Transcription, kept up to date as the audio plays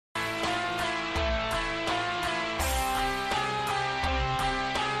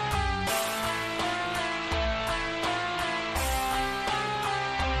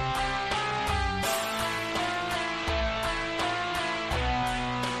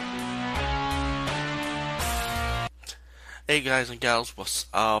Hey guys and gals, what's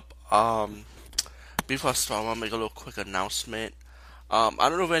up? Before I start, I want to make a little quick announcement. I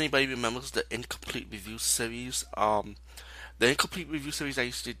don't know if anybody remembers the Incomplete Review series. The Incomplete Review series I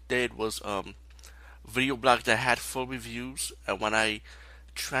used to did was video blogs that had full reviews, and when I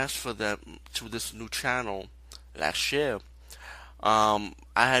transferred them to this new channel last year, I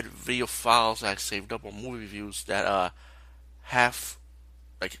had video files that I saved up on movie reviews that half,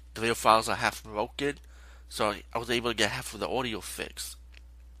 like the video files are half broken, so I was able to get half of the audio fixed.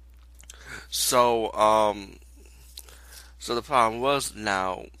 So, so the problem was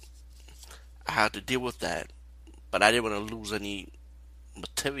now I had to deal with that, but I didn't want to lose any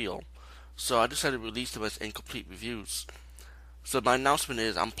material, so I decided to release them as incomplete reviews. So my announcement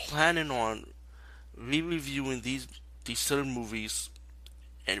is I'm planning on re-reviewing these certain movies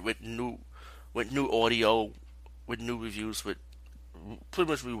and with new audio, with new reviews, with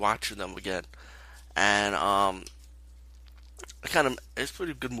pretty much rewatching them again. And I kind of it's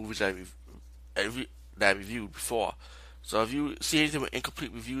pretty good movies that I reviewed before. So if you see anything with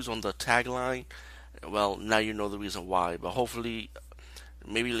incomplete reviews on the tagline, well, now you know the reason why. But hopefully,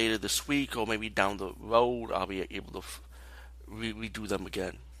 maybe later this week or maybe down the road, I'll be able to redo them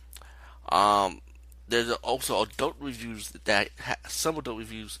again. Um, there's also adult reviews some adult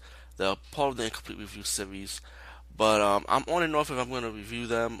reviews that are part of the incomplete review series. But I'm on and off if I'm going to review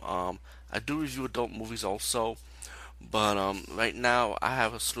them. I do review adult movies also. But right now, I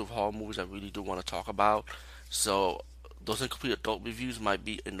have a slew of horror movies I really do want to talk about. So those incomplete adult reviews might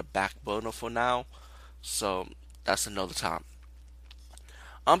be in the back burner for now. So that's another time.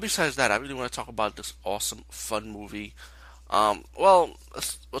 Besides that, I really want to talk about this awesome, fun movie. To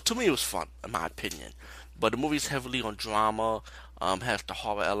me, it was fun, in my opinion. But the movie's heavily on drama, has the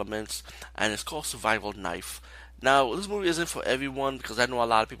horror elements, and it's called Survival Knife. Now, this movie isn't for everyone because I know a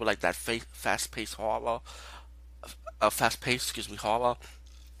lot of people like that fast-paced horror, fast-paced, excuse me, horror.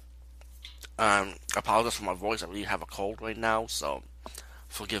 I apologize for my voice. I really have a cold right now, so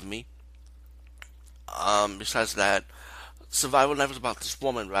forgive me. Besides that, Survival Knife is about this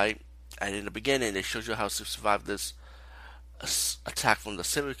woman, right? And in the beginning, they showed you how she survived this attack from the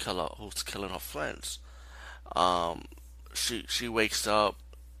serial killer who's killing her friends. Um, she wakes up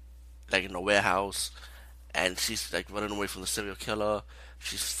like in a warehouse, and she's like running away from the serial killer.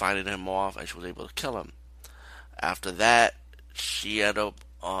 She's fighting him off, and she was able to kill him. After that, she ended up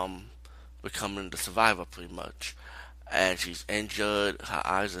becoming the survivor pretty much. And she's injured, her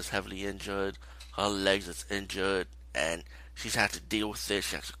eyes is heavily injured, her legs is injured, and she's had to deal with it,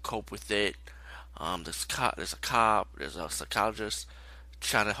 she has to cope with it. There's a cop, there's a psychologist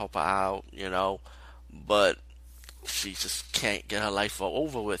trying to help her out, but she just can't get her life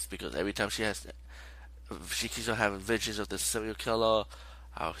over with because every time she keeps on having visions of this serial killer,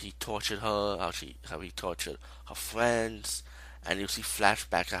 how he tortured her, how he tortured her friends, and you see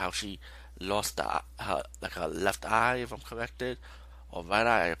flashbacks of how she lost her left eye, if I'm corrected, or right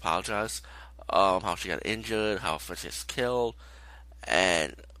eye. I apologize. How she got injured, how her friend gets killed,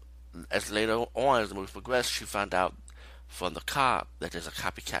 and as later on as the movie progressed, she found out from the cop that there's a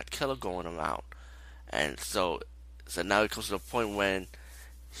copycat killer going around, and so now it comes to the point when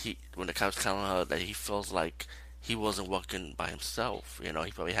the cop's telling her that he feels like he wasn't working by himself. He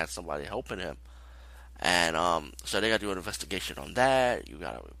probably had somebody helping him. And so they got to do an investigation on that. You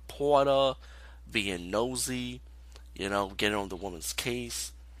got a reporter being nosy, getting on the woman's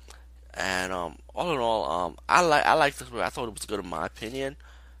case. And all in all, I like this movie. I thought it was good in my opinion.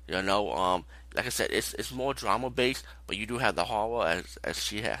 Like I said, it's more drama based, but you do have the horror as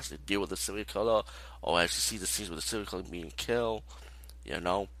she has to deal with the serial killer, or as you see the scenes with the serial killer being killed. You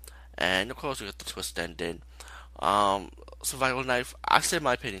know, and of course you got the twist ending. Um, Survival Knife. I say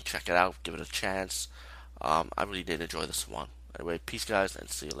my opinion. Check it out. Give it a chance. I really did enjoy this one. Anyway, peace, guys, and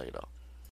see you later.